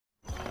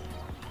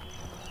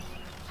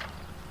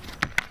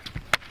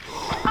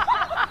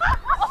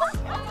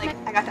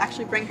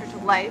actually bring her to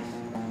life.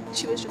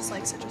 She was just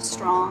like such a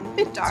strong,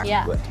 bit dark.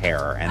 With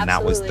hair, and Absolutely.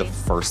 that was the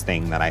first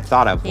thing that I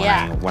thought of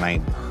when I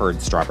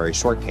heard Strawberry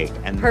Shortcake.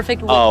 And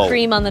perfect whipped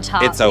cream on the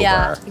top. It's over.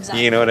 Yeah,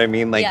 exactly. You know what I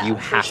mean? Like, Yeah, you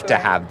for have sure. to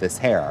have this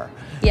hair.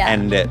 Yeah.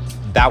 And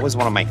that was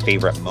one of my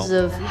favorite moments.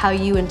 Of how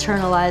you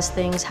internalize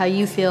things, how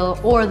you feel,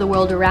 or the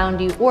world around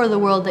you, or the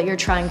world that you're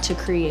trying to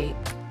create.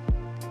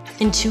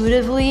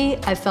 Intuitively,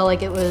 I felt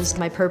like it was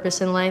my purpose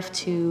in life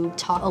to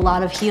taught a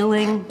lot of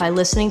healing by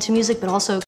listening to music, but also